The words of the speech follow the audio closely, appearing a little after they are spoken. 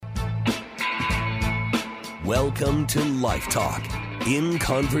Welcome to Life Talk. In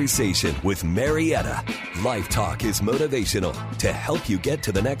conversation with Marietta. Life Talk is motivational to help you get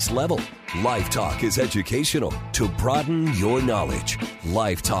to the next level. Life Talk is educational to broaden your knowledge.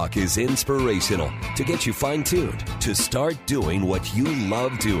 Life Talk is inspirational to get you fine-tuned to start doing what you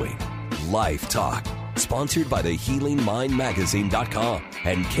love doing. Life Talk, sponsored by the HealingMindMagazine.com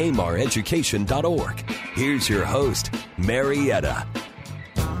and KMAREducation.org. Here's your host, Marietta.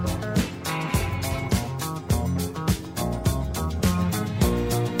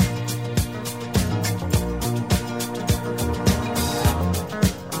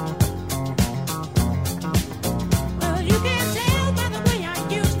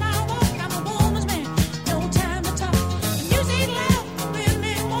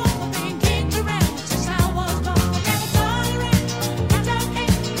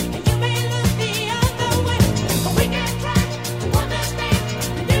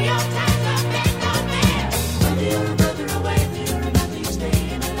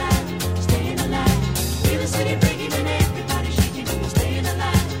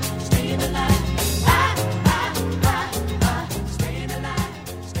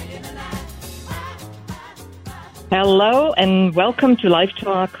 Hello and welcome to Life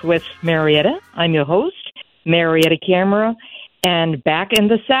Talk with Marietta. I'm your host, Marietta Camera, and back in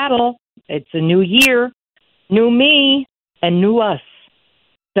the saddle. It's a new year, new me, and new us.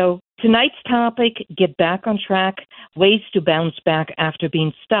 So tonight's topic, get back on track, ways to bounce back after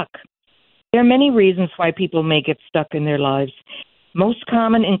being stuck. There are many reasons why people may get stuck in their lives. Most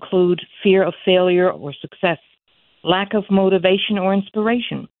common include fear of failure or success, lack of motivation or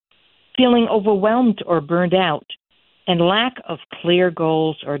inspiration, feeling overwhelmed or burned out, and lack of clear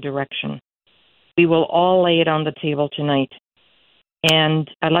goals or direction. We will all lay it on the table tonight. And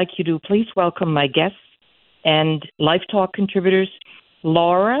I'd like you to please welcome my guests and Life Talk contributors,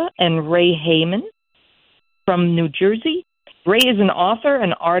 Laura and Ray Heyman from New Jersey. Ray is an author,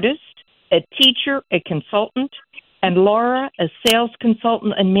 an artist, a teacher, a consultant, and Laura, a sales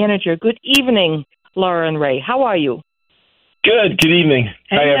consultant and manager. Good evening, Laura and Ray. How are you? Good evening.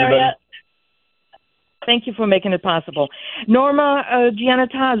 Hi, everybody. Thank you for making it possible. Norma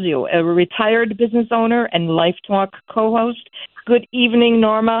Giannattasio, a retired business owner and Life Talk co-host. Good evening,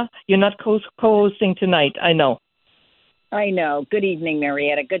 Norma. You're not co-hosting tonight, I know. I know. Good evening,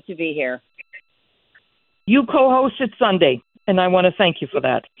 Marietta. Good to be here. You co-hosted Sunday, and I want to thank you for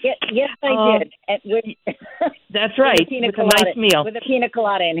that. Yes, I did. That's right, with a nice meal. With a pina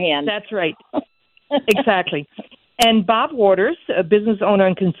colada in hand. That's right. Exactly. And Bob Waters, a business owner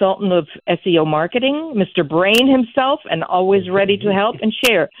and consultant of SEO marketing, Mr. Brain himself, and always ready to help and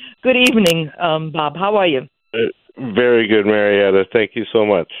share. Good evening, Bob. How are you? Very good, Marietta. Thank you so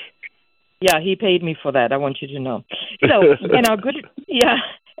much. Yeah, he paid me for that. I want you to know. So, and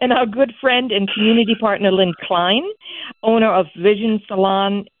our good friend and community partner, Lynn Klein, owner of Vision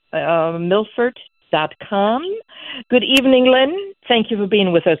Salon Milford.com. Good evening, Lynn. Thank you for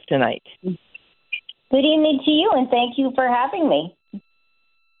being with us tonight. Good evening to you, and thank you for having me.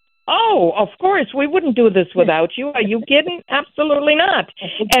 Oh, of course. We wouldn't do this without you. Are you kidding? Absolutely not.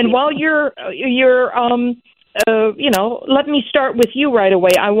 And while you're let me start with you right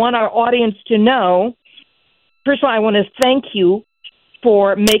away. I want our audience to know, first of all, I want to thank you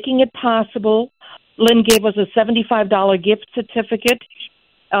for making it possible. Lynn gave us a $75 gift certificate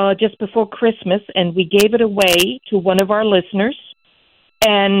just before Christmas, and we gave it away to one of our listeners.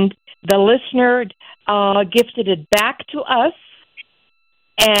 And the listener gifted it back to us,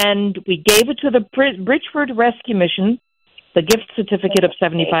 and we gave it to the Bridgeford Rescue Mission, the gift certificate of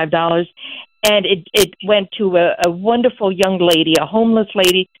 $75, and it went to a wonderful young lady, a homeless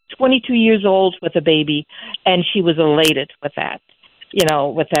lady, 22 years old with a baby, and she was elated with that,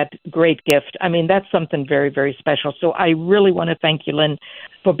 with that great gift. I mean, that's something very, very special. So I really want to thank you, Lynn,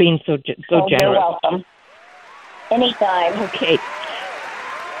 for being so generous. You're welcome. Anytime. Okay.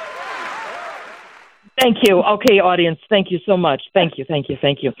 Thank you. Okay, audience, thank you so much. Thank you.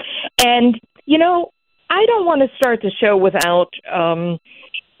 And, I don't want to start the show without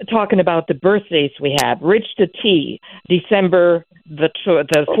talking about the birthdays we have. Rich the T, December the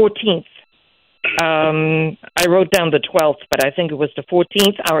 14th. I wrote down the 12th, but I think it was the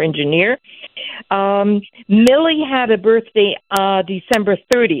 14th, our engineer. Millie had a birthday December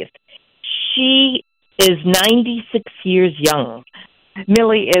 30th. She is 96 years young.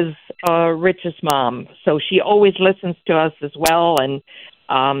 Millie is Rich's mom, so she always listens to us as well. And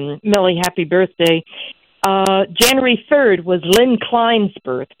Millie, happy birthday. January 3rd was Lynn Klein's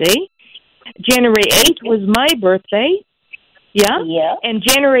birthday. January 8th was my birthday. Yeah? Yeah. And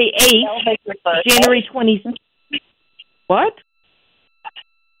January 8th, January 20th. What?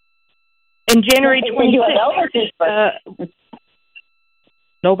 In January You Elvis's 26th,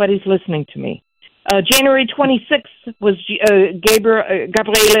 nobody's listening to me. January 26th was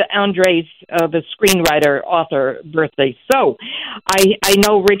Gabriele André's, the screenwriter, author, birthday. So I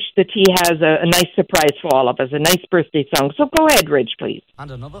know Rich the T has a nice surprise for all of us, a nice birthday song. So go ahead, Rich, please.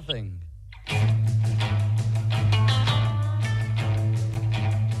 And another thing.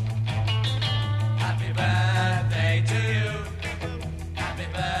 Happy birthday to you. Happy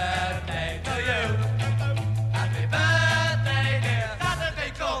birthday to you. Happy birthday, dear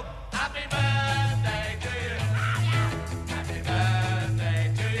Saturday Club. Happy birthday to you. Happy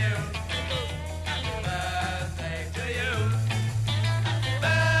birthday to you. Happy birthday to you. Happy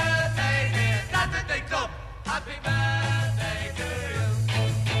birthday, dear Saturday Club. Happy birthday to you.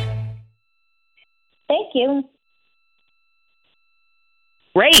 Thank you.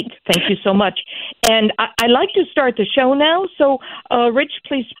 Great. Thank you so much. And I'd like to start the show now. So, Rich,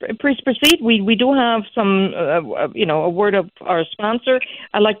 please proceed. We do have some, a word of our sponsor.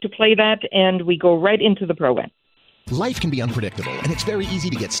 I'd like to play that, and we go right into the program. Life can be unpredictable, and it's very easy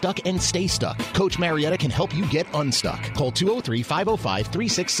to get stuck and stay stuck. Coach Marietta can help you get unstuck. Call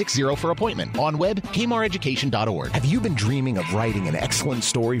 203-505-3660 for an appointment. On web, kmareducation.org. Have you been dreaming of writing an excellent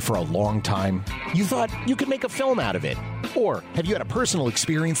story for a long time? You thought you could make a film out of it? Or have you had a personal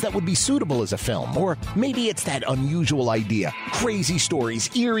experience that would be suitable as a film? Or maybe it's that unusual idea, crazy stories,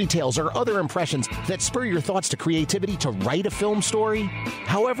 eerie tales, or other impressions that spur your thoughts to creativity to write a film story?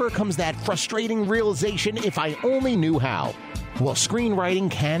 However comes that frustrating realization, if I only knew how. Well,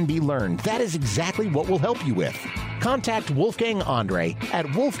 screenwriting can be learned. That is exactly what we'll help you with. Contact Wolfgang Andre at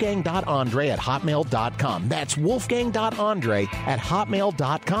wolfgang.andre@hotmail.com. That's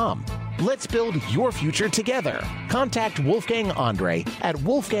wolfgang.andre@hotmail.com. Let's build your future together. Contact Wolfgang Andre at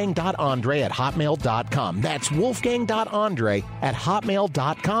wolfgang.andre@hotmail.com. That's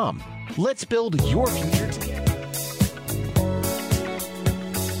wolfgang.andre@hotmail.com. Let's build your future together.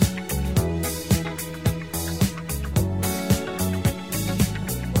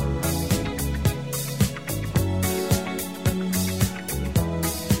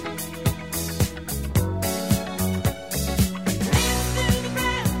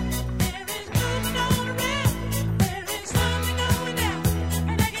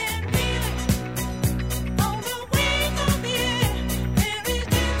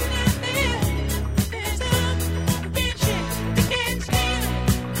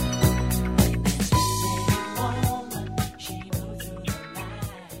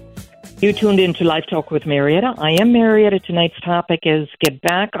 You tuned into Life Talk with Marietta. I am Marietta. Tonight's topic is get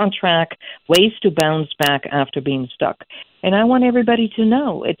back on track, ways to bounce back after being stuck. And I want everybody to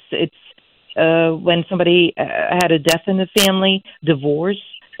know it's when somebody had a death in the family, divorce,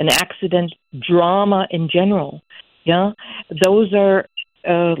 an accident, drama in general. Yeah, those are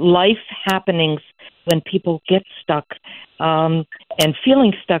life happenings when people get stuck. And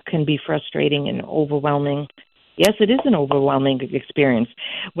feeling stuck can be frustrating and overwhelming. Yes, it is an overwhelming experience,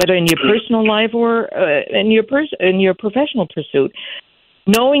 whether in your personal life or in your professional pursuit.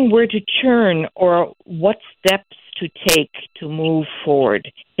 Knowing where to turn or what steps to take to move forward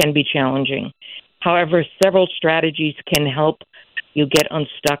can be challenging. However, several strategies can help you get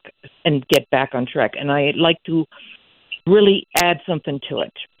unstuck and get back on track. And I'd like to really add something to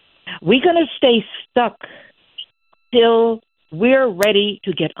it. We're going to stay stuck till we're ready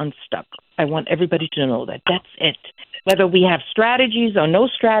to get unstuck. I want everybody to know that. That's it. Whether we have strategies or no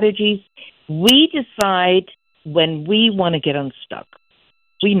strategies, we decide when we want to get unstuck.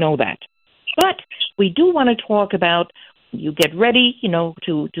 We know that. But we do want to talk about you get ready, to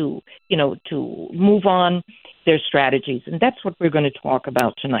move on. There's strategies, and that's what we're going to talk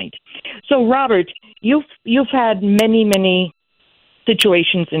about tonight. So, Robert, you've had many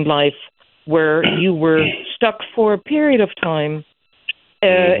situations in life where you were stuck for a period of time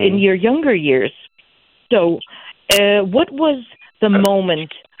in your younger years. So what was the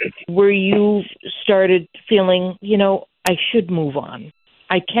moment where you started feeling, I should move on,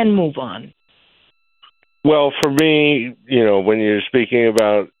 I can move on? Well, for me, when you're speaking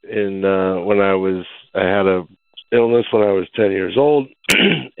about I had a illness when I was 10 years old,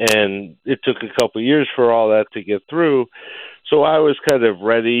 and it took a couple of years for all that to get through. So I was kind of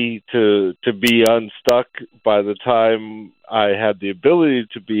ready to be unstuck by the time I had the ability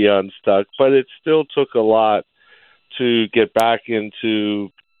to be unstuck, but it still took a lot to get back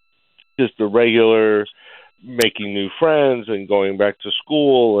into just the regular making new friends and going back to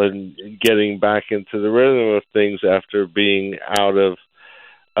school and getting back into the rhythm of things after being out of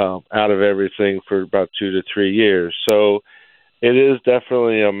everything for about 2 to 3 years. So it is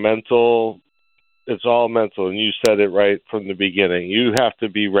definitely it's all mental, and you said it right from the beginning. You have to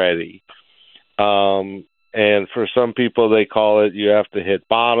be ready. And for some people, they call it you have to hit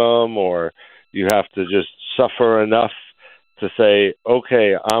bottom, or you have to just suffer enough to say,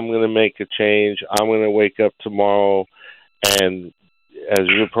 okay, I'm going to make a change. I'm going to wake up tomorrow and, as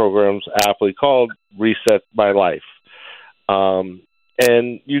your program's aptly called, reset my life.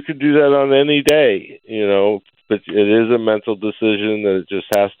 And you could do that on any day, but it is a mental decision that it just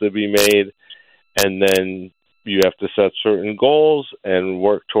has to be made. And then you have to set certain goals and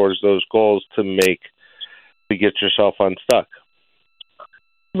work towards those goals to get yourself unstuck.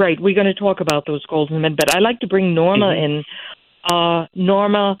 Right. We're going to talk about those goals in a minute, but I'd like to bring Norma in.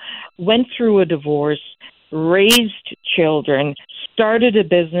 Norma went through a divorce, raised children, started a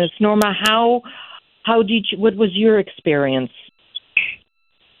business. Norma, what was your experience?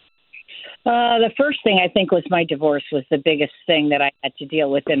 The first thing I think was my divorce was the biggest thing that I had to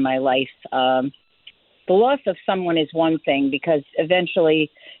deal with in my life. The loss of someone is one thing because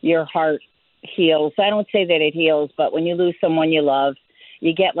eventually your heart heals. I don't say that it heals, but when you lose someone you love,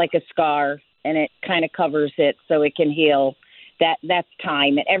 you get like a scar and it kind of covers it so it can heal. That's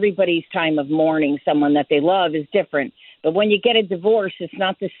time. And everybody's time of mourning someone that they love is different. But when you get a divorce, it's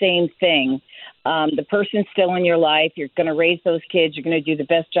not the same thing. The person's still in your life. You're going to raise those kids. You're going to do the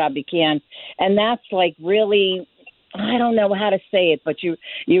best job you can. And that's like really, I don't know how to say it, but you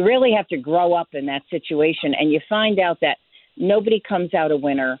really have to grow up in that situation. And you find out that nobody comes out a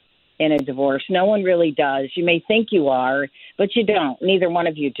winner in a divorce. No one really does. You may think you are, but you don't. Neither one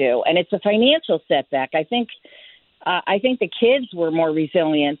of you do. And it's a financial setback. I think the kids were more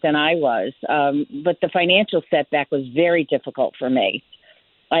resilient than I was, but the financial setback was very difficult for me.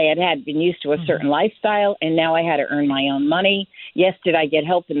 I had been used to a certain lifestyle, and now I had to earn my own money. Yes, did I get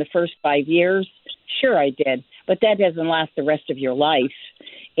help in the first 5 years? Sure, I did, but that doesn't last the rest of your life.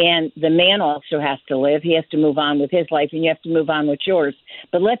 And the man also has to live. He has to move on with his life, and you have to move on with yours.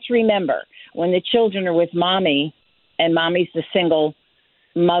 But let's remember, when the children are with mommy, and mommy's the single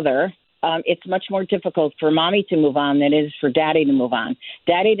mother, it's much more difficult for mommy to move on than it is for daddy to move on.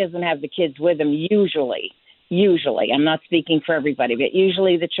 Daddy doesn't have the kids with him usually. I'm not speaking for everybody, but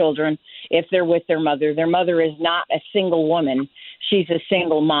usually the children, if they're with their mother is not a single woman. She's a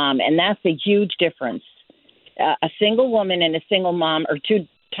single mom, and that's a huge difference. A single woman and a single mom are two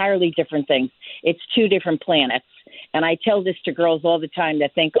entirely different things. It's two different planets. And I tell this to girls all the time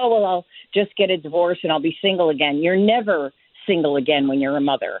that think, oh, well, I'll just get a divorce and I'll be single again. You're never single again when you're a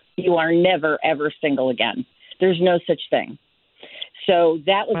mother. You are never, ever single again. There's no such thing. So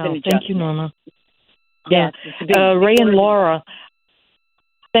that was an adjustment. Thank you, Norma. Yeah. Ray and Laura.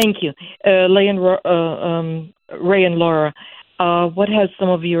 Thank you. Ray and Laura, what has some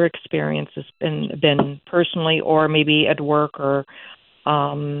of your experiences been personally or maybe at work or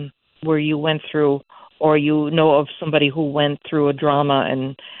where you went through or you know of somebody who went through a drama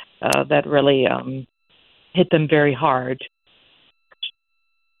and that really hit them very hard?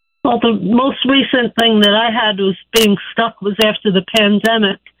 Well, the most recent thing that I had was being stuck was after the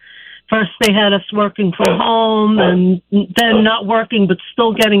pandemic. First, they had us working from home and then not working but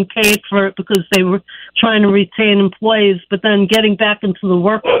still getting paid for it because they were trying to retain employees. But then getting back into the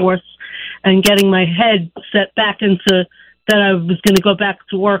workforce and getting my head set back into that I was going to go back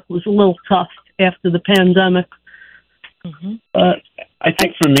to work was a little tough after the pandemic. Mm-hmm. I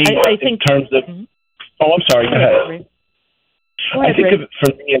think for me, in terms of... Mm-hmm. Oh, I'm sorry. Go ahead. I think of it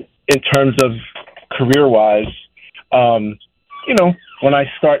for me in terms of career-wise, when I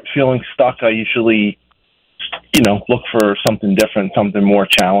start feeling stuck, I usually, look for something different, something more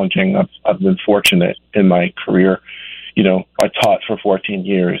challenging. I've been fortunate in my career. I taught for 14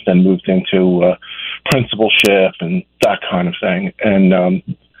 years, then moved into principalship and that kind of thing. And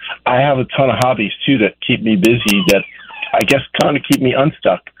I have a ton of hobbies, too, that keep me busy that I guess kind of keep me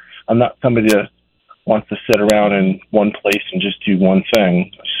unstuck. I'm not somebody that wants to sit around in one place and just do one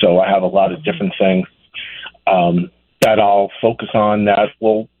thing. So I have a lot of different things that I'll focus on that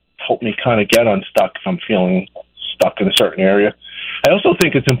will help me kind of get unstuck if I'm feeling stuck in a certain area. I also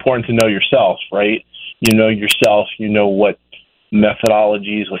think it's important to know yourself, right? You know yourself, you know what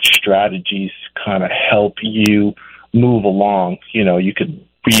methodologies, what strategies kind of help you move along. You could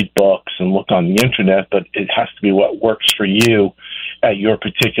read books and look on the internet, but it has to be what works for you at your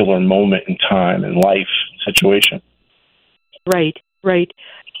particular moment in time and life situation. Right.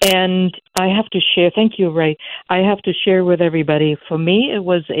 And I have to share, thank you, Ray. I have to share with everybody, for me, it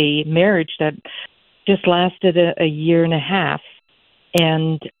was a marriage that just lasted a year and a half,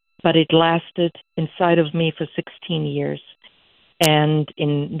 but it lasted inside of me for 16 years. And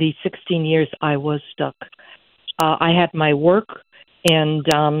in these 16 years, I was stuck. I had my work, and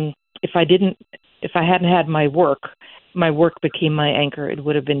if I hadn't had my work my work became my anchor, it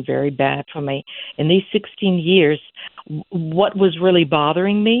would have been very bad for me. In these 16 years, what was really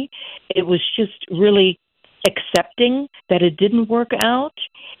bothering me, it was just really accepting that it didn't work out.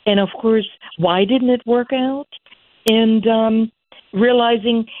 And of course, why didn't it work out? And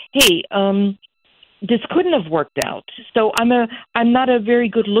realizing, hey, this couldn't have worked out. So I'm not a very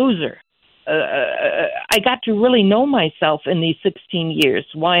good loser. I got to really know myself in these 16 years,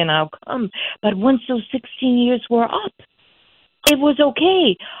 why and how come. But once those 16 years were up, it was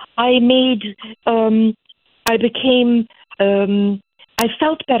okay. I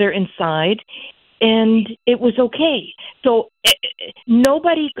felt better inside, and it was okay. So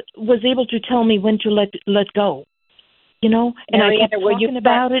nobody was able to tell me when to let go, you know. And Marietta, I kept talking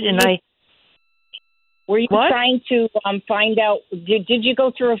about it, and Were you What? trying to find out? Did you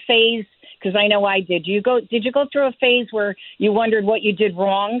go through a phase? Because I know I did. Did you go through a phase where you wondered what you did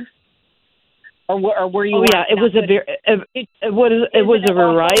wrong, or were you? Oh yeah, it was it was a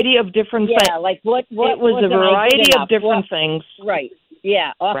variety of different things. Yeah, like what? It was a variety of different things. Right.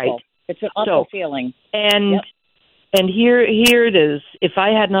 Yeah. Awful. Right. It's an awful feeling. And Yep. and here it is. If I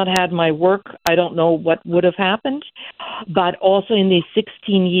had not had my work, I don't know what would have happened. But also in these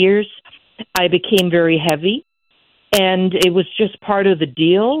 16 years, I became very heavy, and it was just part of the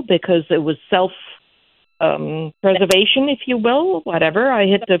deal because it was preservation, if you will, whatever. I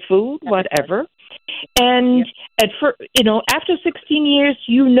hit the food, whatever. And after 16 years,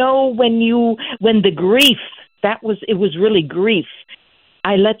 when the grief, it was really grief.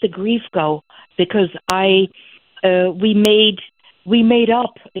 I let the grief go because we made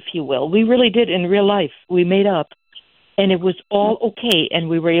up, if you will. We really did in real life. We made up, and it was all okay, and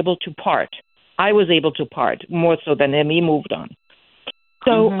we were able to part. I was able to part more so than him. He moved on.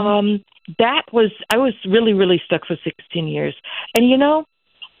 So I was really, really stuck for 16 years. And,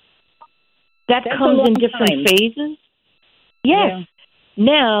 that That's comes a long in different time. phases. Yes. Yeah.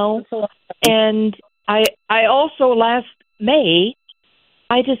 Now, That's a long and I also last May,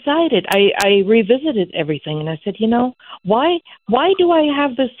 I decided, I revisited everything, and I said, why do I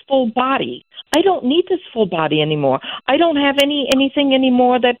have this full body? I don't need this full body anymore. I don't have anything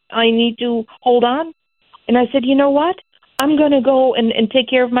anymore that I need to hold on. And I said, you know what? I'm going to go and take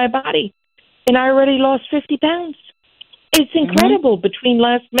care of my body. And I already lost 50 pounds. It's incredible between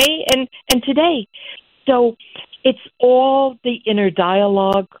last May and today. So it's all the inner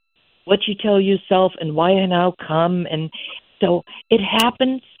dialogue, what you tell yourself and why and how come. And so it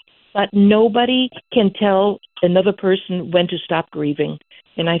happens, but nobody can tell another person when to stop grieving.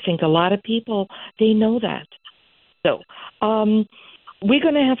 And I think a lot of people, they know that. So we're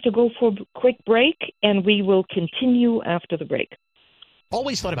going to have to go for a quick break, and we will continue after the break.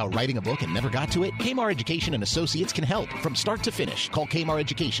 Always thought about writing a book and never got to it? Kmar Education and Associates can help from start to finish. Call Kmar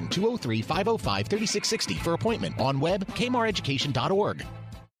Education 203-505-3660 for appointment. On web, kmareducation.org.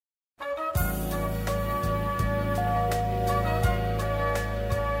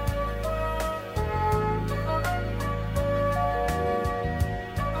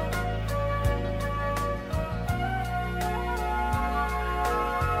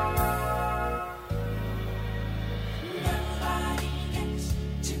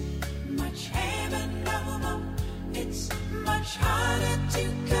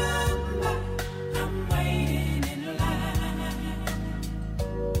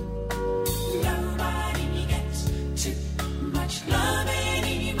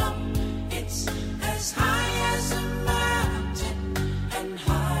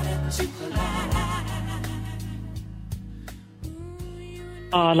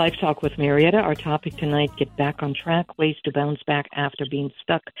 Life Talk with Marietta. Our topic tonight, get back on track, ways to bounce back after being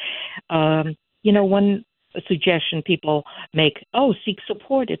stuck. One suggestion people make, seek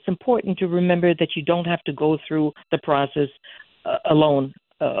support. It's important to remember that you don't have to go through the process alone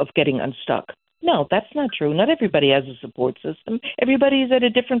of getting unstuck. No, that's not true. Not everybody has a support system. Everybody is at a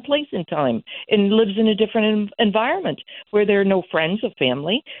different place in time and lives in a different environment where there are no friends or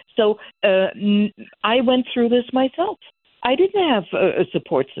family. So I went through this myself. I didn't have a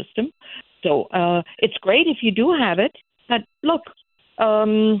support system. So it's great if you do have it. But look,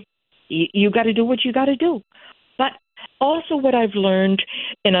 you got to do what you got to do. But also what I've learned,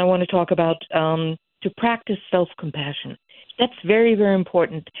 and I want to talk about, to practice self-compassion. That's very, very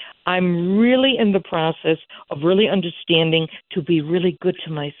important. I'm really in the process of really understanding to be really good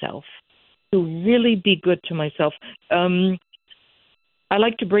to myself, to really be good to myself. I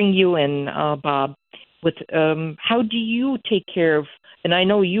like to bring you in, Bob, with how do you take care of, and I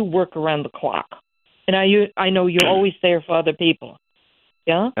know you work around the clock, and I know you're always there for other people.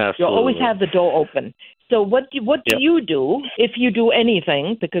 Yeah? Absolutely. You always have the door open. So what do you do if you do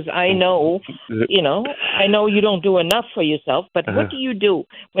anything? Because I know, I know you don't do enough for yourself, but what do you do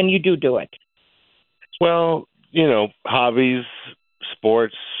when you do it? Well, hobbies,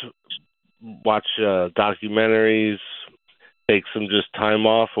 sports, watch documentaries, take some just time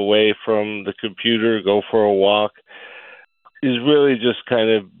off away from the computer, go for a walk, is really just kind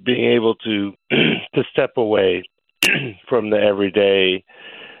of being able to to step away from the everyday,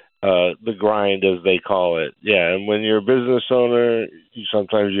 the grind, as they call it. Yeah, and when you're a business owner,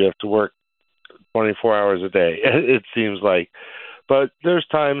 sometimes you have to work 24 hours a day, it seems like. But there's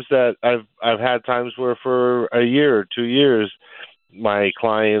times that I've had times where for a year or 2 years, my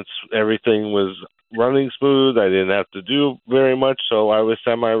clients, everything was running smooth. I didn't have to do very much, so I was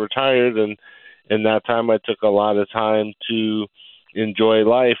semi-retired, and in that time I took a lot of time to enjoy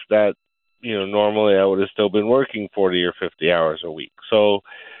life that, normally I would have still been working 40 or 50 hours a week. So,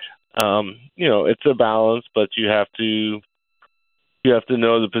 it's a balance, but you have to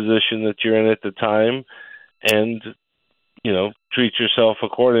know the position that you're in at the time and, treat yourself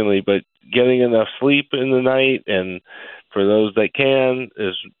accordingly. But getting enough sleep in the night, and for those that can,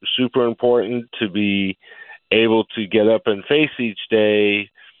 is super important, to be able to get up and face each day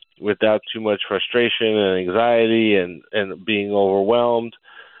without too much frustration and anxiety and being overwhelmed.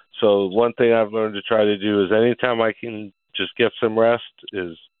 So one thing I've learned to try to do is anytime I can just get some rest,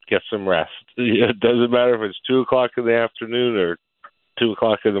 is get some rest. It doesn't matter if it's 2:00 in the afternoon or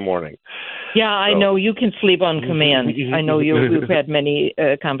 2:00 in the morning. Yeah, I know you can sleep on command. I know you've had many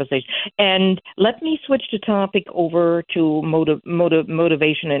conversations. And let me switch the topic over to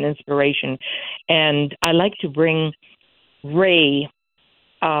motivation and inspiration. And I like to bring Ray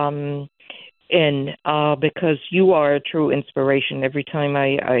in because you are a true inspiration. Every time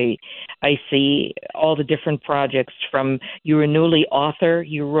I see all the different projects, from you're a newly author,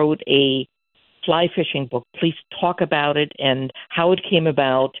 you wrote a fly fishing book. Please talk about it and how it came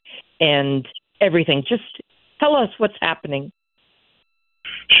about and everything. Just tell us what's happening.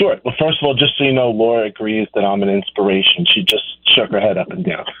 Sure. Well, first of all, just so you know, Laura agrees that I'm an inspiration. She just shook her head up and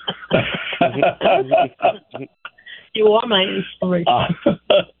down. You are my inspiration.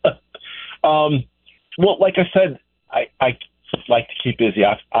 Well, like I said, I like to keep busy.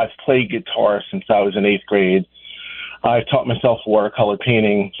 I've played guitar since I was in 8th grade. I taught myself watercolor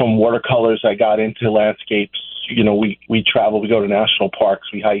painting. From watercolors, I got into landscapes. We travel, we go to national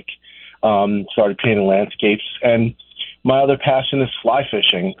parks, we hike, started painting landscapes. And my other passion is fly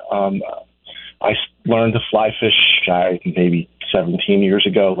fishing. I learned to fly fish maybe 17 years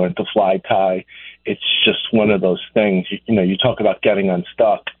ago, learned to fly tie. It's just one of those things. You talk about getting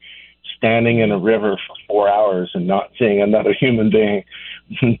unstuck. Standing in a river for 4 hours and not seeing another human being,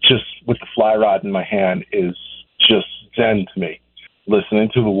 just with the fly rod in my hand, is just zen to me. Listening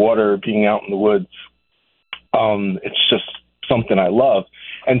to the water, being out in the woods, it's just something I love.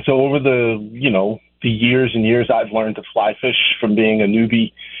 And so over the years and years, I've learned to fly fish from being a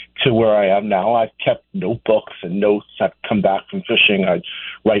newbie to where I am now. I've kept notebooks and notes. I've come back from fishing. I'd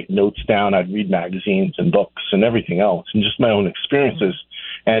write notes down. I'd read magazines and books and everything else, and just my own experiences.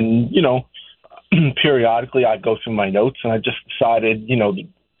 And, periodically I'd go through my notes, and I just decided,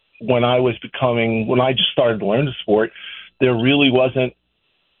 when I just started to learn the sport, there really wasn't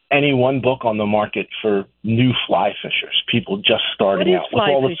any one book on the market for new fly fishers, people just starting out with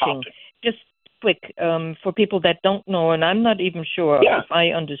all the topics. Just quick, for people that don't know, and I'm not even sure if I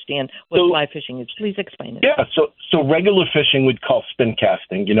understand what fly fishing is. Please explain it. Yeah, so regular fishing we'd call spin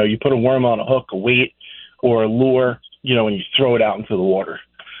casting. You put a worm on a hook, a weight, or a lure, and you throw it out into the water.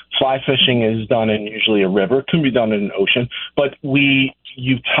 Fly fishing is done in usually a river. It can be done in an ocean, but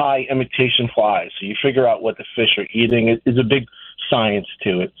you tie imitation flies. So you figure out what the fish are eating. It is a big science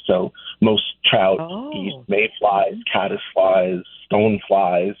to it. So most trout eat mayflies, caddisflies,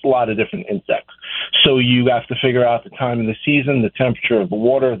 stoneflies, a lot of different insects. So you have to figure out the time of the season, the temperature of the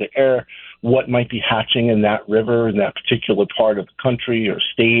water, the air, what might be hatching in that river, in that particular part of the country or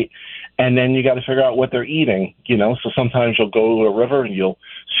state. And then you got to figure out what they're eating, So sometimes you'll go to a river and you'll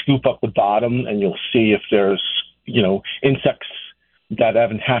scoop up the bottom and you'll see if there's, insects that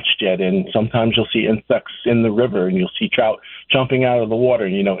haven't hatched yet. And sometimes you'll see insects in the river and you'll see trout jumping out of the water,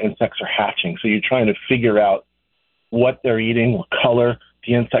 insects are hatching. So you're trying to figure out what they're eating, what color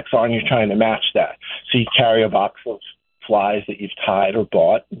the insects are, and you're trying to match that. So you carry a box of flies that you've tied or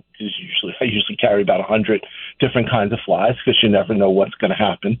bought. I usually carry about 100 different kinds of flies because you never know what's going to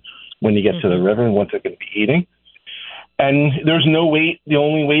happen when you get to the river and what they're going to be eating. And there's no weight. The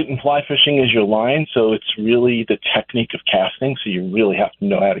only weight in fly fishing is your line. So it's really the technique of casting. So you really have to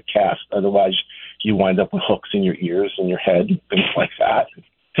know how to cast. Otherwise, you wind up with hooks in your ears and your head, things like that. It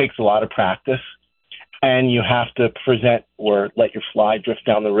takes a lot of practice. and you have to present or let your fly drift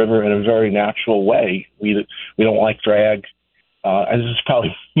down the river in a very natural way. We don't like drag, and this is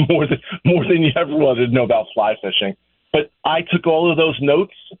probably more than you ever wanted to know about fly fishing. But I took all of those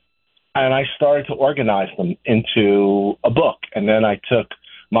notes and I started to organize them into a book. And then I took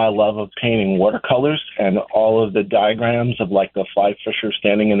my love of painting watercolors and all of the diagrams of like the fly fisher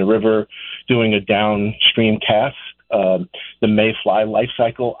standing in the river doing a downstream cast, the mayfly life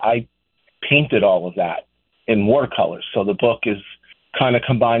cycle. I painted all of that in watercolors. So the book is kind of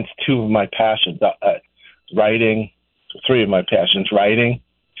combines two of my passions, three of my passions, writing,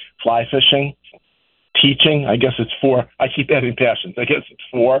 fly fishing, teaching. I guess it's four. I keep adding passions. I guess it's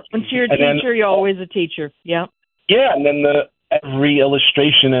four. Once you're a teacher, you're always a teacher. Yeah. Yeah, and then every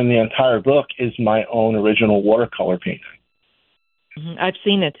illustration in the entire book is my own original watercolor painting. Mm-hmm. I've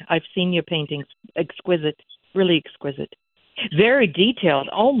seen it. I've seen your paintings. Exquisite. Really exquisite. Very detailed.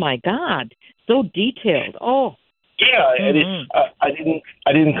 Oh my God. So detailed. Oh. Yeah, mm-hmm.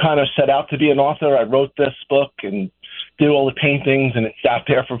 I didn't kind of set out to be an author. I wrote this book and did all the paintings, and it sat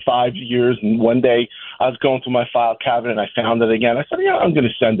there for 5 years. And one day I was going through my file cabinet and I found it again. I said, yeah, I'm going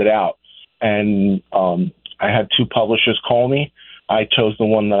to send it out. And I had two publishers call me. I chose the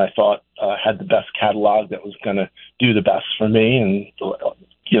one that I thought had the best catalog, that was going to do the best for me. And,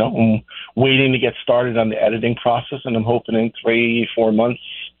 I'm waiting to get started on the editing process, and I'm hoping in 3-4 months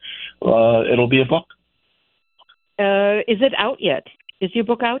it'll be a book. Is it out yet? Is your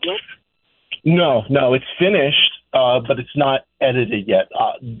book out yet? No, it's finished, but it's not edited yet.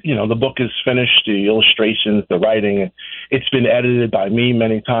 The book is finished, the illustrations, the writing. It's been edited by me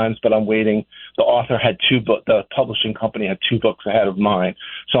many times, but I'm waiting. The author had the publishing company had 2 books ahead of mine,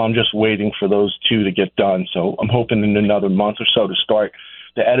 so I'm just waiting for those 2 to get done. So I'm hoping in another month or so to start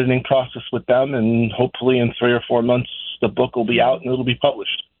the editing process with them, and hopefully in 3 or 4 months the book will be out and it'll be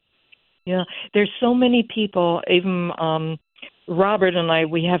published. Yeah, there's so many people, even Robert and I,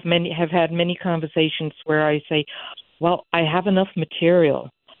 we have had many conversations where I say, well, I have enough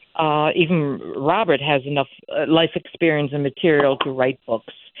material. Even Robert has enough life experience and material to write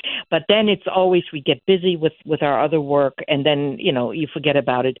books. But then it's always we get busy with our other work, and then, you forget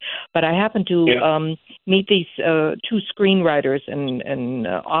about it. But I happen to meet these 2 screenwriters and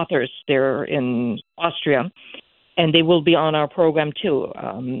authors there in Austria, and they will be on our program too.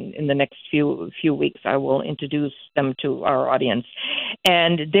 In the next few weeks, I will introduce them to our audience,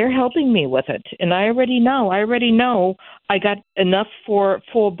 and they're helping me with it. And I already know I got enough for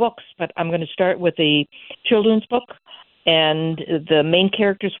 4 books, but I'm going to start with a children's book, and the main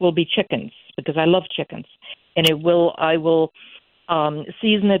characters will be chickens because I love chickens, and I will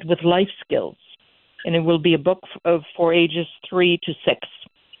season it with life skills, and it will be a book for ages 3 to 6,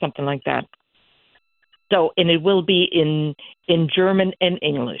 something like that. So, and it will be in German and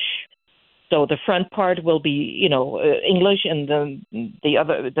English. So the front part will be, English, and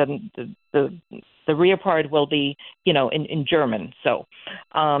the rear part will be, in German. So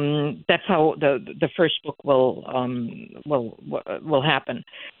that's how the first book will happen.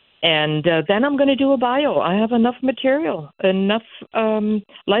 And then I'm going to do a bio. I have enough material, enough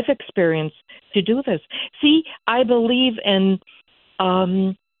life experience to do this. See, I believe in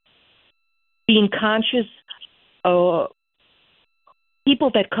being conscious of people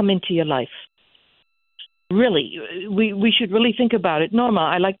that come into your life. Really, we should really think about it. Norma,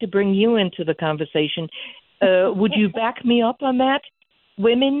 I'd like to bring you into the conversation. Would you back me up on that?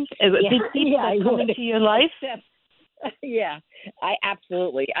 Women, people that come into your life? Yeah,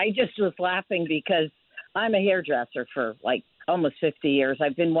 absolutely. I just was laughing because I'm a hairdresser for like almost 50 years.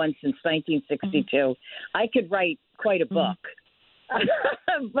 I've been one since 1962. Mm-hmm. I could write quite a book.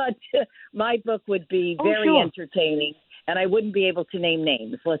 But my book would be very entertaining, and I wouldn't be able to name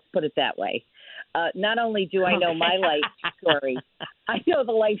names. Let's put it that way. Not only do I know my life story, I know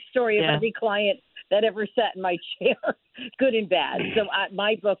the life story of every client that ever sat in my chair, good and bad. So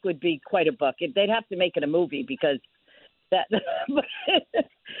my book would be quite a book. They'd have to make it a movie because that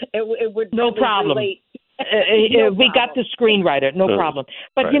it would. No problem. We got the screenwriter, no problem.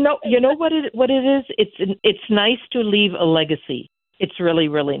 But right. you know what it is? It's nice to leave a legacy. It's really,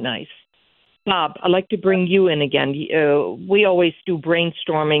 really nice. Bob, I'd like to bring you in again. We always do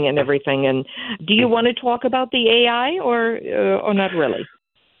brainstorming and everything. And do you want to talk about the AI or not really?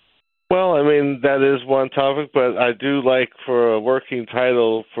 Well, I mean, that is one topic, but I do like for a working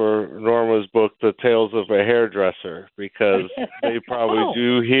title for Norma's book, The Tales of a Hairdresser, because they probably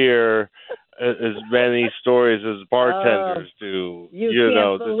do hear as many stories as bartenders do.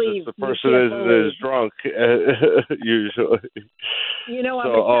 The person is drunk usually. I'm Italian,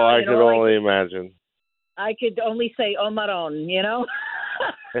 I could only imagine. I could only say Omaron,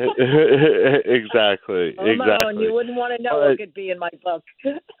 Exactly. And you wouldn't want to know what could be in my book.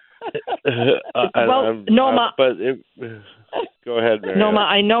 Norma. Go ahead, Mary. Norma,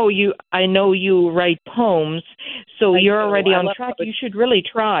 I know you write poems, so you're already on track. You should really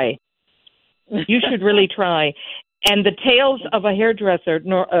try. You should really try. And the Tales of a Hairdresser,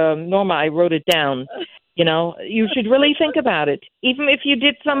 Norma, I wrote it down. You know, you should really think about it. Even if you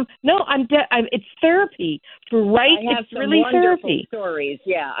did some, it's therapy to write. I have it's some really wonderful therapy. Stories.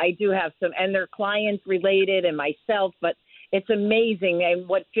 Yeah, I do have some, and they're clients related and myself. But it's amazing, and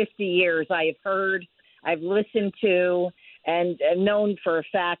what 50 years I have heard, I've listened to, and known for a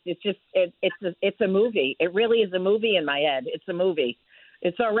fact. It's just it's a movie. It really is a movie in my head. It's a movie.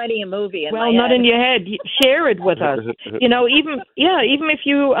 It's already a movie in my head. Well, not in your head. Share it with us. You know, even if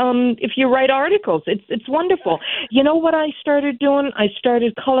you write articles, it's wonderful. You know what I started doing? I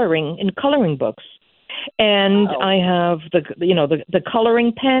started coloring in coloring books, and I have the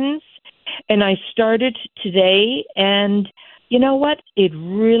coloring pens, and I started today. And you know what? It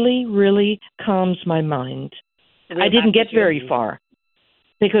really, really calms my mind. I didn't get very far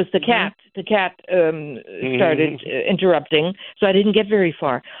because the cat started interrupting, so I didn't get very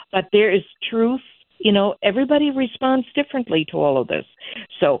far. But there is truth. You know, everybody responds differently to all of this.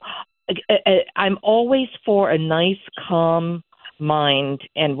 So I'm always for a nice, calm mind.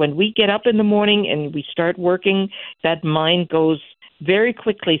 And when we get up in the morning and we start working, that mind goes very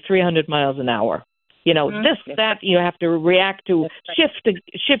quickly 300 miles an hour. You know, that, you have to react to,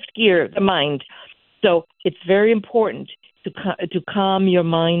 shift gear, the mind. So it's very important to calm your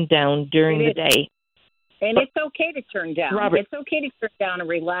mind down during the day. And it's okay to turn down. Robert. It's okay to turn down and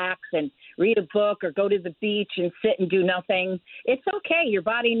relax and read a book or go to the beach and sit and do nothing. It's okay. Your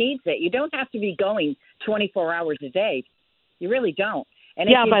body needs it. You don't have to be going 24 hours a day. You really don't. And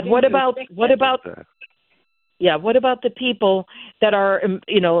but what about the people that are,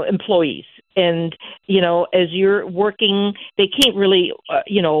 employees? And, as you're working, they can't really,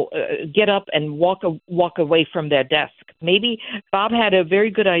 get up and walk away from their desk. Maybe Bob had a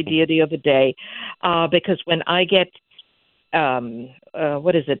very good idea the other day, because when I get,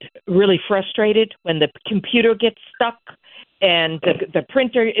 really frustrated, when the computer gets stuck and the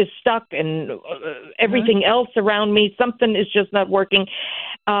printer is stuck and everything else around me, something is just not working,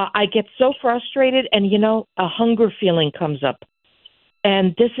 I get so frustrated, and, a hunger feeling comes up.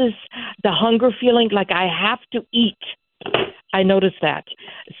 And this is the hunger feeling, like I have to eat. I noticed that.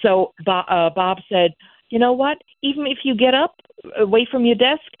 So Bob said, you know what? Even if you get up away from your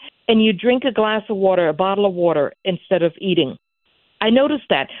desk and you drink a glass of water, a bottle of water, instead of eating. I noticed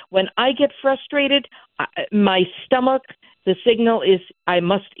that. When I get frustrated, my stomach, the signal is I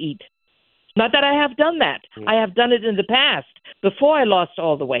must eat. Not that I have done that. I have done it in the past, before I lost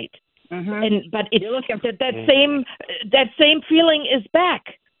all the weight. But it's that same feeling is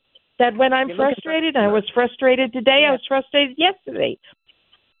back. That when I'm frustrated, I was frustrated today. I was frustrated yesterday.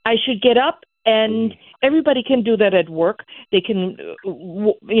 I should get up, and everybody can do that at work. They can,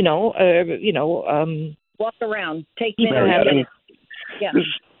 walk around, take minutes.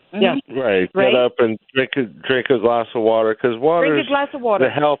 Right. Get up and drink a glass of water, because water is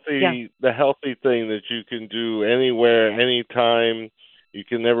the healthy thing that you can do anywhere, anytime. You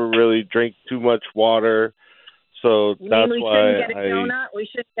can never really drink too much water, so that's why we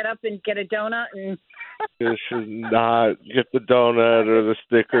should get up and get a donut, and you should not get the donut or the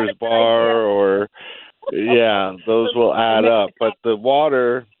Snickers bar, or those will add up. But the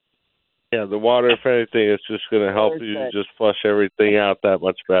water, if anything, is just going to help you just flush everything out that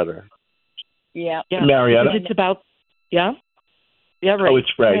much better. Yeah. Marietta, it's about right. Oh,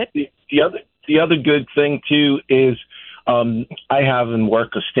 it's right. The other good thing too is, I have in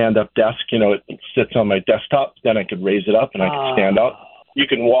work a stand-up desk. It sits on my desktop. Then I could raise it up and I can stand up. You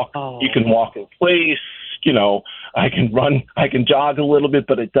can walk. You can walk in place. I can run. I can jog a little bit,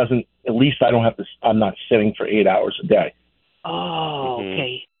 but it doesn't. At least I don't have to. I'm not sitting for 8 hours a day. Oh,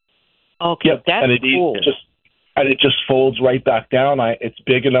 okay. Okay, yep. That's cool. It just folds right back down. It's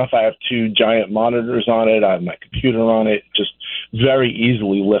big enough. I have 2 giant monitors on it. I have my computer on it. Just very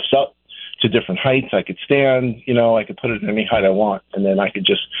easily lifts up to different heights. I could stand, I could put it any height I want, and then I could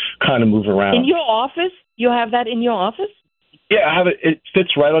just kind of move around. In your office? You have that in your office? Yeah, I have it. It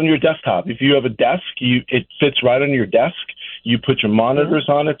fits right on your desktop. If you have a desk, it fits right on your desk. You put your monitors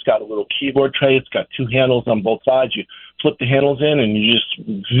on it. It's got a little keyboard tray. It's got 2 handles on both sides. You flip the handles in, and you just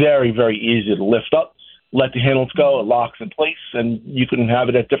very, very easy to lift up, let the handles go. It locks in place, and you can have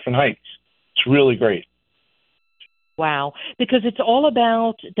it at different heights. It's really great. Wow, because it's all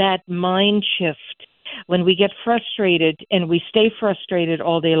about that mind shift. when we get frustrated and we stay frustrated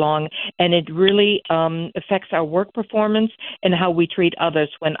all day long, and it really affects our work performance and how we treat others.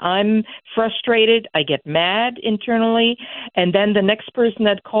 When I'm frustrated, I get mad internally, and then the next person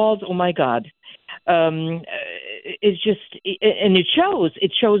that calls, oh my God, it's just, and it shows.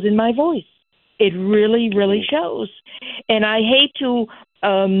 It shows in my voice. It really, really shows. And I hate to,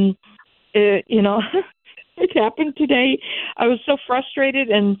 it happened today. I was so frustrated,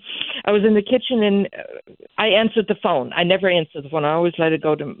 and I was in the kitchen, and I answered the phone. I never answer the phone. I always let it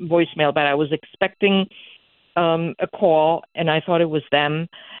go to voicemail, but I was expecting a call, and I thought it was them,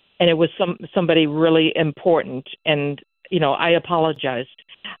 and it was somebody really important. And, I apologized.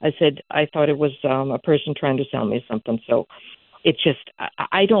 I said I thought it was a person trying to sell me something. So it's just,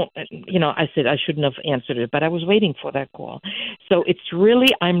 I don't, I said I shouldn't have answered it, but I was waiting for that call. So it's really,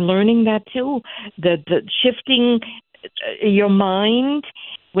 I'm learning that too, the shifting your mind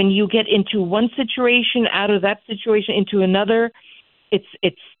when you get into one situation, out of that situation into another. I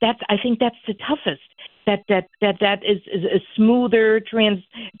think that's the toughest. That is a smoother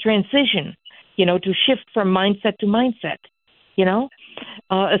transition, to shift from mindset to mindset,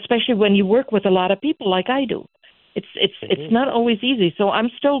 especially when you work with a lot of people like I do. It's not always easy. So I'm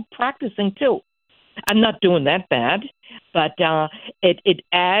still practicing too. I'm not doing that bad, but it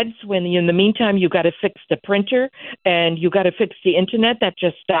adds when in the meantime you got to fix the printer and you got to fix the internet that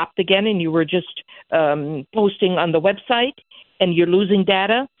just stopped again, and you were just posting on the website and you're losing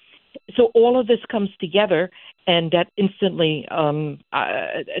data. So all of this comes together, and that instantly the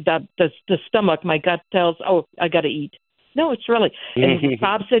stomach, my gut tells, oh, I got to eat. No, it's really. And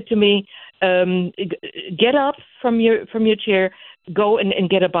Bob said to me, get up from your chair, go and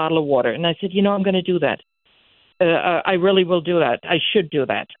get a bottle of water. And I said, I'm going to do that. I really will do that. I should do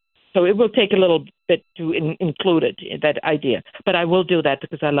that. So it will take a little bit to include it, that idea. But I will do that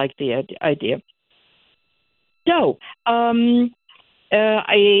because I like the idea. So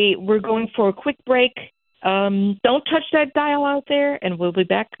we're going for a quick break. Don't touch that dial out there, and we'll be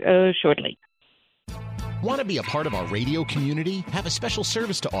back shortly. Want to be a part of our radio community? Have a special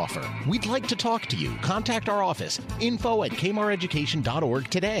service to offer? We'd like to talk to you. Contact our office, info@kmareducation.org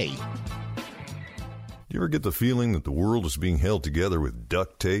today. Do you ever get the feeling that the world is being held together with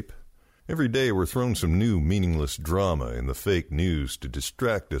duct tape? Every day we're thrown some new meaningless drama in the fake news to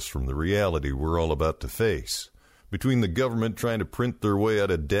distract us from the reality we're all about to face. Between the government trying to print their way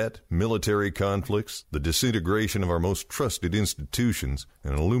out of debt, military conflicts, the disintegration of our most trusted institutions,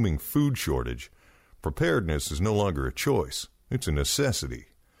 and a looming food shortage, preparedness is no longer a choice. It's a necessity.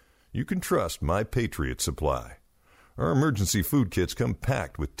 You can trust My Patriot Supply. Our emergency food kits come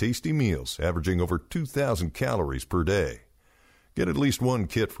packed with tasty meals averaging over 2,000 calories per day. Get at least one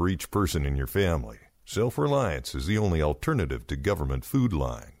kit for each person in your family. Self-reliance is the only alternative to government food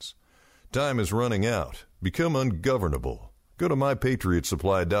lines. Time is running out. Become ungovernable. Go to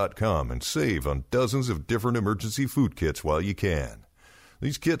MyPatriotSupply.com and save on dozens of different emergency food kits while you can.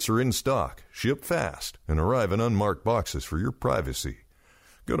 These kits are in stock, ship fast, and arrive in unmarked boxes for your privacy.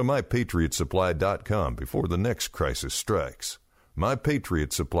 Go to MyPatriotSupply.com before the next crisis strikes.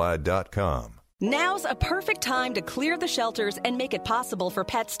 MyPatriotSupply.com. Now's a perfect time to clear the shelters and make it possible for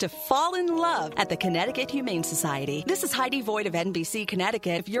pets to fall in love at the Connecticut Humane Society. This is Heidi Voigt of NBC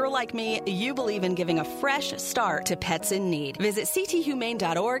Connecticut. If you're like me, you believe in giving a fresh start to pets in need. Visit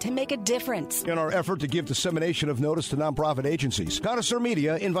cthumane.org to make a difference. In our effort to give dissemination of notice to nonprofit agencies, Connoisseur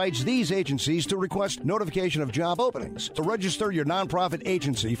Media invites these agencies to request notification of job openings. To register your nonprofit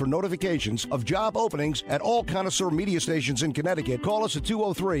agency for notifications of job openings at all Connoisseur Media stations in Connecticut, call us at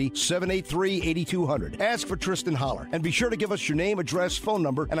 203-783-8200. Ask for Tristan Holler, and be sure to give us your name, address, phone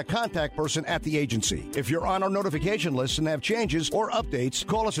number, and a contact person at the agency. If you're on our notification list and have changes or updates,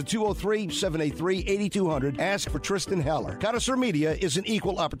 call us at 203-783-8200. Ask for Tristan Holler. Connoisseur Media is an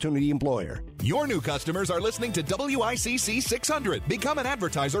equal opportunity employer. Your new customers are listening to WICC 600. Become an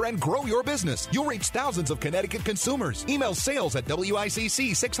advertiser and grow your business. You'll reach thousands of Connecticut consumers. Email sales at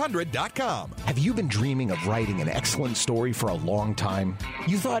WICC600.com. Have you been dreaming of writing an excellent story for a long time?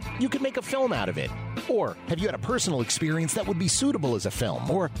 You thought you could make a film out of it? Or have you had a personal experience that would be suitable as a film?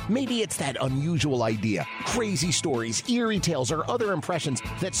 Or maybe it's that unusual idea, crazy stories, eerie tales, or other impressions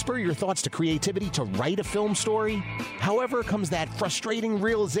that spur your thoughts to creativity to write a film story? However comes that frustrating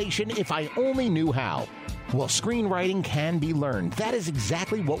realization, if I only knew how. Well, screenwriting can be learned. That is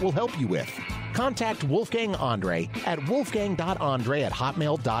exactly what we'll help you with. Contact Wolfgang Andre at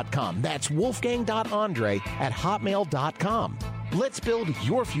wolfgang.andre@hotmail.com. That's wolfgang.andre@hotmail.com. Let's build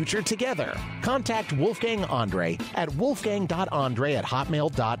your future together. Contact Wolfgang Andre at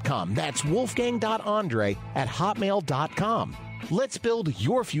wolfgang.andre@hotmail.com. That's wolfgang.andre@hotmail.com. Let's build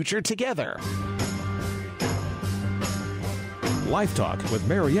your future together. Life Talk with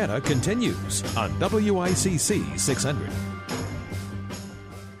Marietta continues on WICC 600.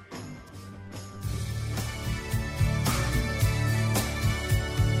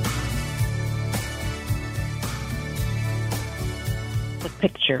 The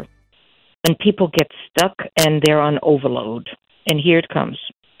picture when people get stuck and they're on overload. And here it comes.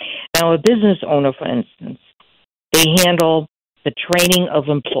 Now, a business owner, for instance, they handle the training of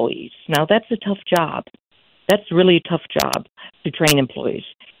employees. Now, that's a tough job. That's really a tough job to train employees.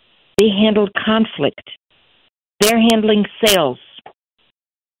 They handle conflict. They're handling sales,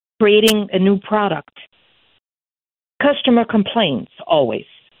 creating a new product. Customer complaints, always.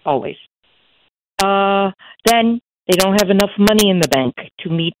 Then they don't have enough money in the bank to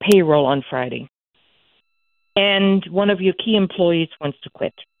meet payroll on Friday. And one of your key employees wants to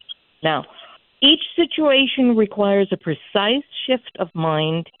quit. Now, each situation requires a precise shift of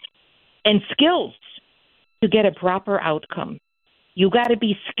mind and skills to get a proper outcome. You got to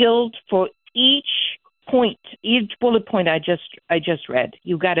be skilled for each point, each bullet point I just read.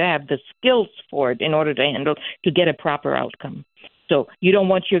 You got to have the skills for it in order to get a proper outcome. So you don't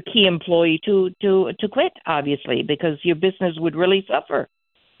want your key employee to quit, obviously, because your business would really suffer,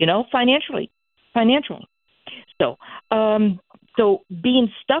 financially. So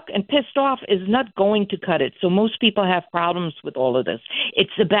being stuck and pissed off is not going to cut it. So most people have problems with all of this.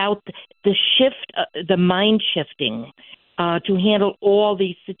 It's about the shift, the mind shifting to handle all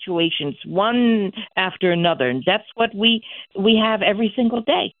these situations one after another. And that's what we have every single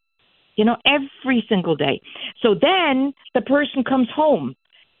day, every single day. So then the person comes home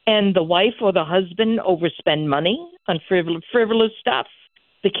and the wife or the husband overspend money on frivolous stuff.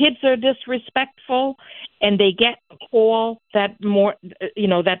 The kids are disrespectful, and they get a call that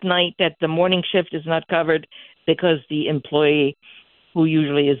night that the morning shift is not covered because the employee who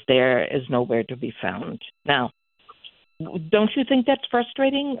usually is there is nowhere to be found. Now, don't you think that's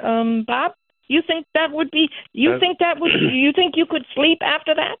frustrating, Bob? You think that would be? You think you could sleep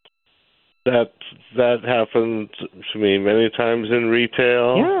after that? That happened to me many times in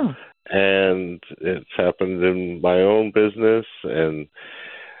retail. Yeah. And it's happened in my own business, and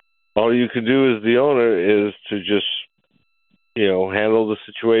all you can do as the owner is to just, handle the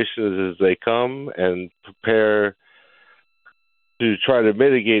situations as they come and prepare to try to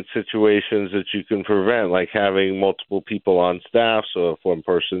mitigate situations that you can prevent, like having multiple people on staff. So if one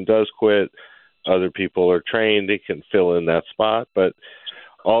person does quit, other people are trained, they can fill in that spot. But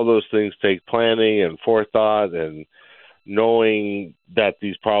all those things take planning and forethought and knowing that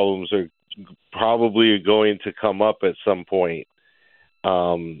these problems are probably going to come up at some point.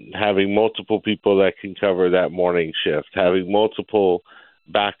 Having multiple people that can cover that morning shift, having multiple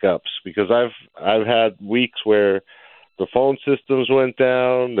backups, because I've had weeks where the phone systems went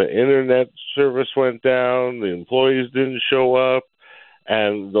down, the internet service went down, the employees didn't show up,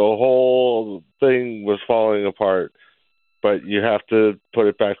 and the whole thing was falling apart. But you have to put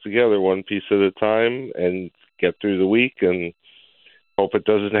it back together one piece at a time and get through the week and hope it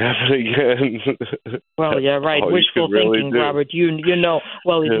doesn't happen again. Well, yeah, right. Wishful thinking, Robert.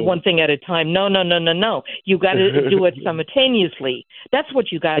 One thing at a time. No. You got to do it simultaneously. That's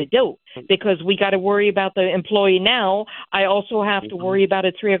what you got to do, because we got to worry about the employee now. I also have to worry about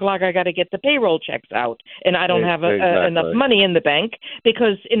at 3:00. I got to get the payroll checks out, and I don't have enough money in the bank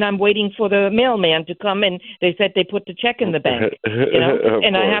and I'm waiting for the mailman to come, and they said they put the check in the bank,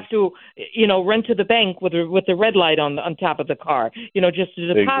 and I have to, run to the bank with the red light on top of the car, just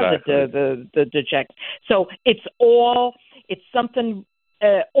to deposit the check. So all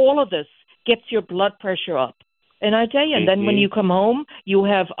of this gets your blood pressure up. And I tell you, and then when you come home, you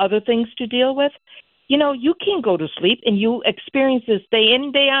have other things to deal with. You can't go to sleep, and you experience this day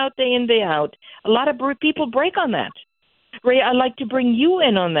in, day out. A lot of people break on that. Ray, I'd like to bring you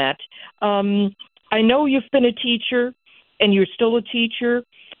in on that. I know you've been a teacher, and you're still a teacher,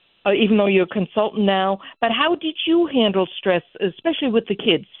 even though you're a consultant now. But how did you handle stress, especially with the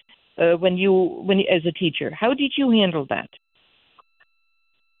kids, when you as a teacher? How did you handle that?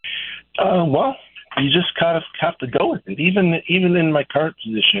 Well, you just kind of have to go with it. Even in my current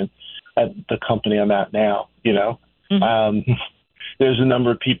position at the company I'm at now, there's a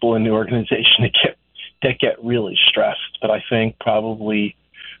number of people in the organization that get really stressed. But I think probably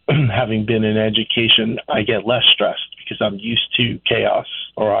having been in education, I get less stressed because I'm used to chaos,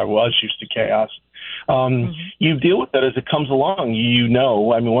 or I was used to chaos. You deal with it as it comes along.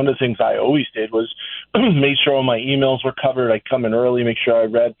 One of the things I always did was make sure all my emails were covered. I'd come in early, make sure I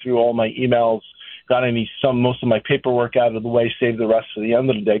read through all my emails, got most of my paperwork out of the way, saved the rest for the end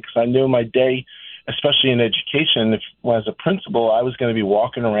of the day, because I knew my day, especially in education, as a principal, I was going to be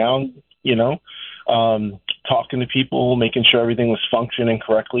walking around, talking to people, making sure everything was functioning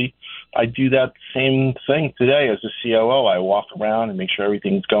correctly. I do that same thing today as a COO. I walk around and make sure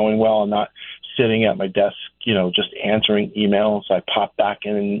everything's going well. I'm not sitting at my desk, just answering emails. I pop back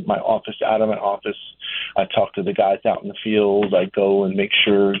in my office, out of my office. I talk to the guys out in the field. I go and make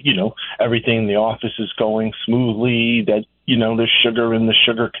sure, everything in the office is going smoothly, that, there's sugar in the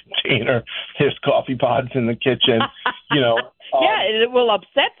sugar container, there's coffee pods in the kitchen, Yeah, it will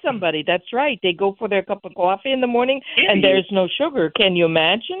upset somebody. That's right. They go for their cup of coffee in the morning and there's no sugar. Can you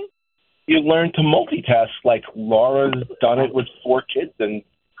imagine? You learn to multitask. Like Laura's done it with 4 kids and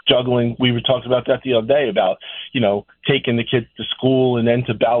juggling. We were talking about that the other day about, taking the kids to school and then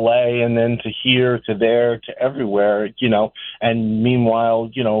to ballet and then to here, to there, to everywhere, and meanwhile,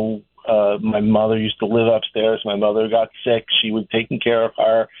 my mother used to live upstairs. My mother got sick. She was taking care of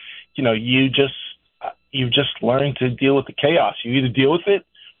her. You just learn to deal with the chaos. You either deal with it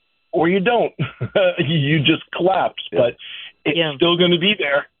or you don't. You just collapse, but it's still going to be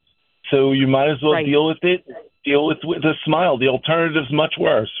there. So you might as well deal with it. Deal with a smile. The alternative's much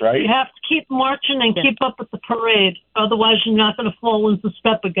worse, right? You have to keep marching and keep up with the parade. Otherwise, you're not going to fall into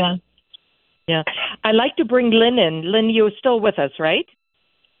step again. Yeah. I'd like to bring Lynn in. Lynn, you're still with us, right?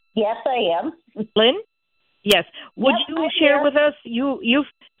 Yes, I am. Lynn? Yes. Would you share with us? You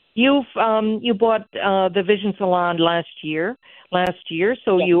bought the Vision Salon last year,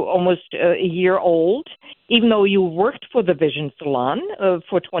 so you almost a year old, even though you worked for the Vision Salon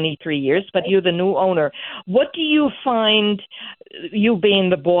for 23 years, but you're the new owner. What do you find, you being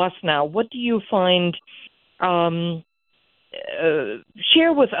the boss now, what do you find,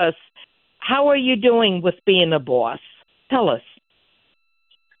 share with us, how are you doing with being a boss? Tell us.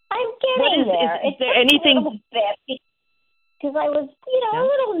 I'm getting there. Is there anything? Because I was, a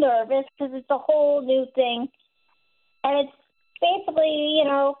little nervous because it's a whole new thing. And it's basically,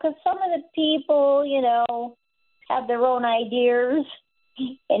 because some of the people, have their own ideas.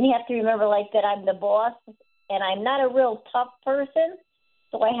 And you have to remember, that I'm the boss. And I'm not a real tough person.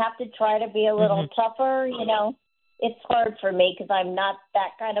 So I have to try to be a little tougher, It's hard for me because I'm not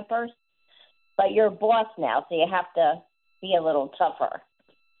that kind of person. But you're a boss now, so you have to be a little tougher.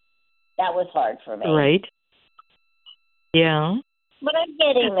 That was hard for me. Right. Yeah. But I'm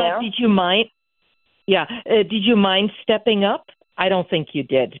getting there. Did you mind? Yeah. Did you mind stepping up? I don't think you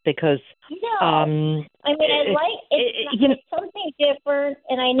did because. No. I mean, it's something different,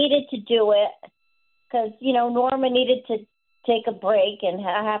 and I needed to do it because Norma needed to take a break, and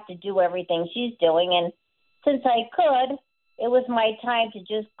I have to do everything she's doing. And since I could, it was my time to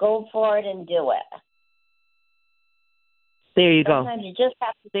just go for it and do it. There you go. Sometimes you just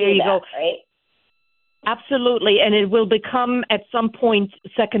have to do that, right? Absolutely, and it will become at some point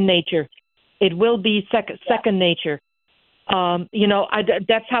second nature. It will be second nature.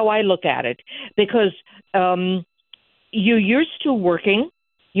 That's how I look at it because you used to working.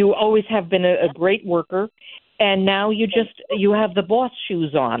 You always have been a great worker, and now you have the boss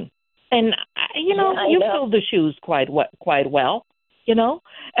shoes on, and you fill the shoes quite well.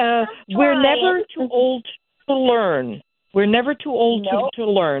 We're never too old to learn. We're never too old to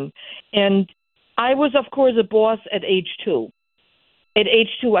learn. And I was, of course, a boss at age 2. At age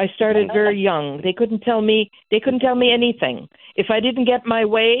 2, I started very young. They couldn't tell me anything. If I didn't get my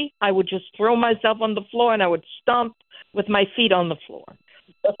way, I would just throw myself on the floor and I would stomp with my feet on the floor.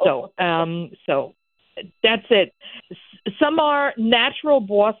 So that's it. Some are natural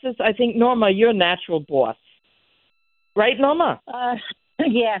bosses. I think, Norma, you're a natural boss. Right, Norma?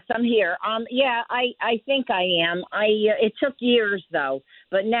 Yes, I'm here. I think I am. It took years though,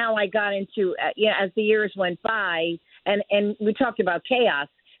 but now I got into as the years went by, and we talked about chaos.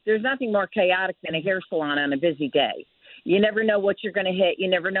 There's nothing more chaotic than a hair salon on a busy day. You never know what you're going to hit. You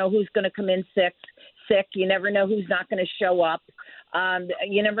never know who's going to come in sick. You never know who's not going to show up.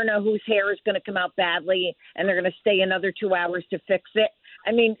 You never know whose hair is going to come out badly, and they're going to stay another 2 hours to fix it.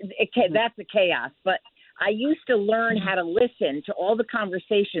 I mean, that's a chaos, but I used to learn how to listen to all the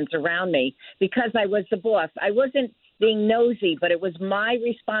conversations around me because I was the boss. I wasn't being nosy, but it was my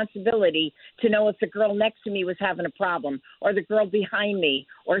responsibility to know if the girl next to me was having a problem, or the girl behind me,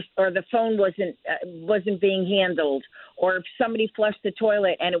 or the phone wasn't being handled, or if somebody flushed the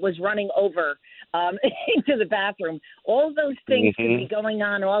toilet and it was running over into the bathroom. All of those things could be going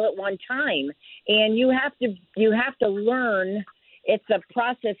on all at one time, and you have to learn. It's a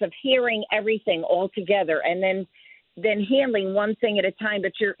process of hearing everything all together and then handling one thing at a time.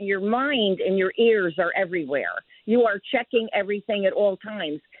 But your mind and your ears are everywhere. You are checking everything at all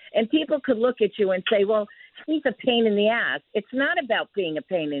times. And people could look at you and say, well, he's a pain in the ass. It's not about being a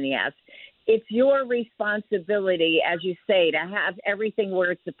pain in the ass. it's your responsibility, as you say, to have everything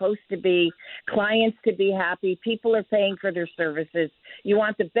where it's supposed to be, clients to be happy, people are paying for their services. You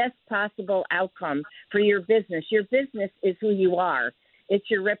want the best possible outcome for your business. Your business is who you are. It's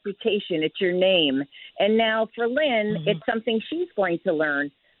your reputation. It's your name. And now for Lynn, it's something she's going to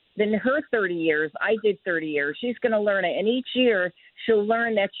learn. Then her 30 years, I did 30 years. She's going to learn it. And each year she'll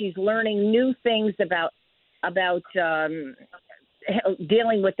learn that she's learning new things about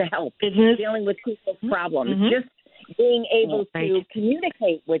dealing with the help, business, dealing with people's problems, just being able to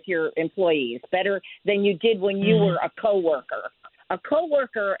communicate with your employees better than you did when you were a coworker. A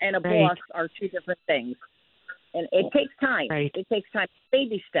coworker and a boss are two different things. And it takes time. It takes time,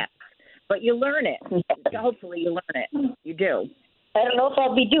 baby steps. But you learn it. Hopefully you learn it. You do. I don't know if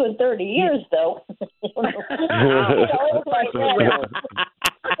I'll be doing 30 years, though. Of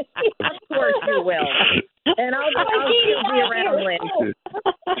course you will. And I'll still be around, Lynn.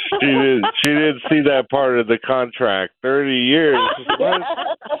 She didn't see that part of the contract. 30 years. 30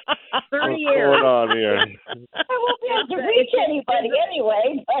 years. What's going on here? I won't be able to reach anybody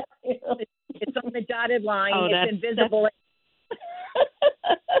anyway. But, it's on the dotted line. Oh, it's invisible.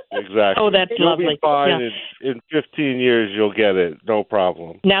 Exactly. Oh, that's you'll lovely. Be fine. Yeah. In 15 years, you'll get it. No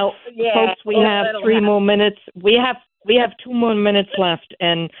problem. Now, folks, we have 3 more minutes. We have 2 more minutes left,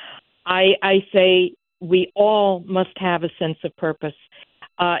 and I say we all must have a sense of purpose.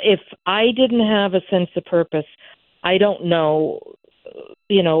 If I didn't have a sense of purpose, I don't know,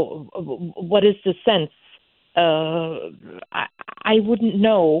 what is the sense? I wouldn't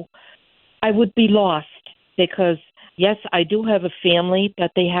know. I would be lost because, yes, I do have a family,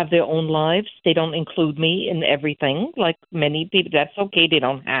 but they have their own lives. They don't include me in everything like many people. That's okay. They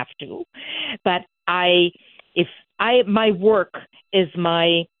don't have to. But my work is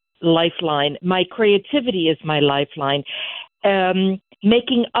my lifeline. My creativity is my lifeline.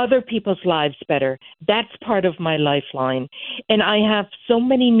 Making other people's lives better, that's part of my lifeline. And I have so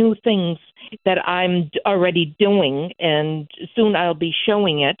many new things that I'm already doing, and soon I'll be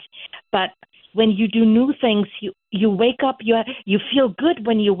showing it. But when you do new things, you wake up, you feel good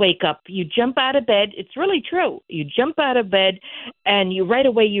when you wake up. You jump out of bed. It's really true. You jump out of bed, and you right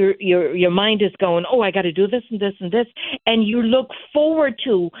away your mind is going, oh, I got to do this and this and this, and you look forward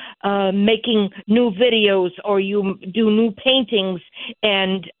to making new videos, or you do new paintings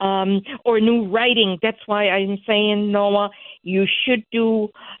and or new writing. That's why I'm saying, Noah, you should do.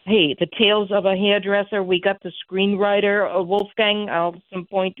 Hey, The Tales of a Hairdresser. We got the screenwriter Wolfgang. At some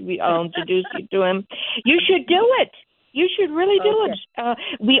point I'll introduce you to him. You should do it. You should really do it.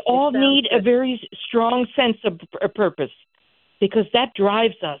 We all need a very strong sense of purpose, because that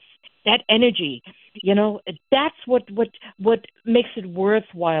drives us. That energy, that's what makes it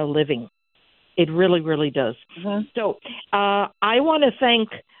worthwhile living. It really, really does. Mm-hmm. So I want to thank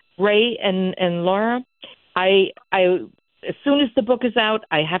Ray and Laura. I as soon as the book is out,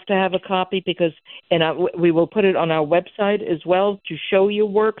 I have to have a copy we will put it on our website as well to show your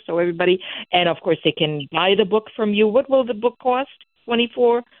work, so everybody, and of course they can buy the book from you. What will the book cost?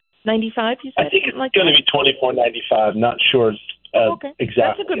 $24.95? You said? I think it's going to be $24.95. Not sure okay. Exactly.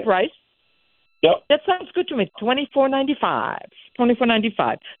 That's a good price. Yep. That sounds good to me. $24.95.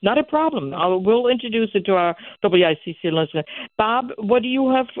 $24.95. Not a problem. We'll introduce it to our WICC listener. Bob, what do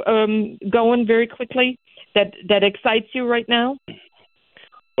you have going very quickly that excites you right now?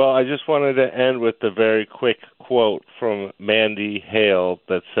 Well, I just wanted to end with a very quick quote from Mandy Hale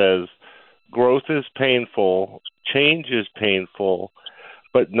that says, "Growth is painful, change is painful,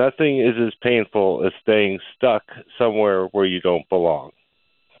 but nothing is as painful as staying stuck somewhere where you don't belong."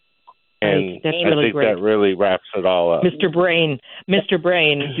 And that's I really think great. that really wraps it all up. Mr. Brain,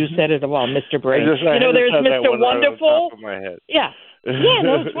 you said it well, Mr. Brain. There's Mr. Wonderful. Right on top of my head. Yeah. Yeah,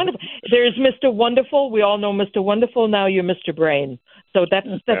 no, it's wonderful. There's Mr. Wonderful. We all know Mr. Wonderful. Now you're Mr. Brain. So that's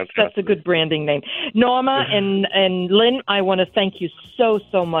a good branding name. Norma and Lynn, I want to thank you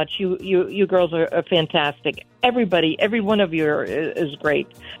so much. You girls are fantastic. Everybody, every one of you is great.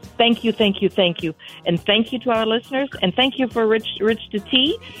 Thank you. And thank you to our listeners. And thank you for Rich to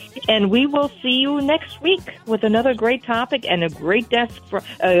Tea. And we will see you next week with another great topic and a great guest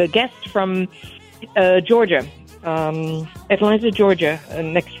from Georgia. Atlanta, Georgia,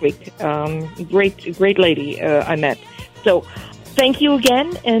 next week. Great lady I met. So thank you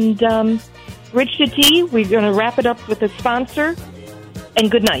again. And Rich to Tea, we're going to wrap it up with a sponsor. And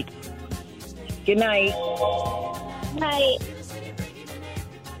good night. Good night. Night.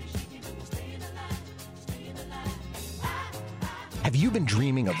 Have you been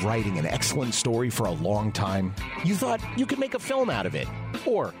dreaming of writing an excellent story for a long time? You thought you could make a film out of it?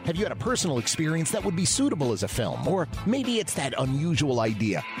 Or have you had a personal experience that would be suitable as a film? Or maybe it's that unusual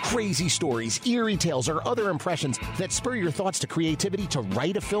idea, crazy stories, eerie tales, or other impressions that spur your thoughts to creativity to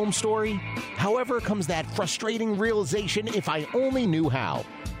write a film story? However comes that frustrating realization, if I only knew how.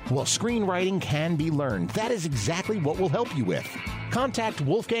 Well, screenwriting can be learned. That is exactly what we'll help you with. Contact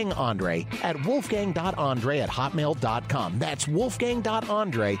Wolfgang Andre at wolfgang.andre@hotmail.com. That's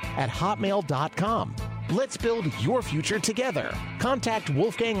wolfgang.andre@hotmail.com. Let's build your future together. Contact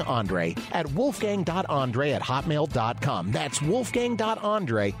Wolfgang Andre at wolfgang.andre@hotmail.com. That's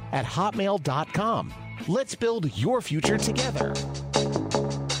wolfgang.andre@hotmail.com. Let's build your future together.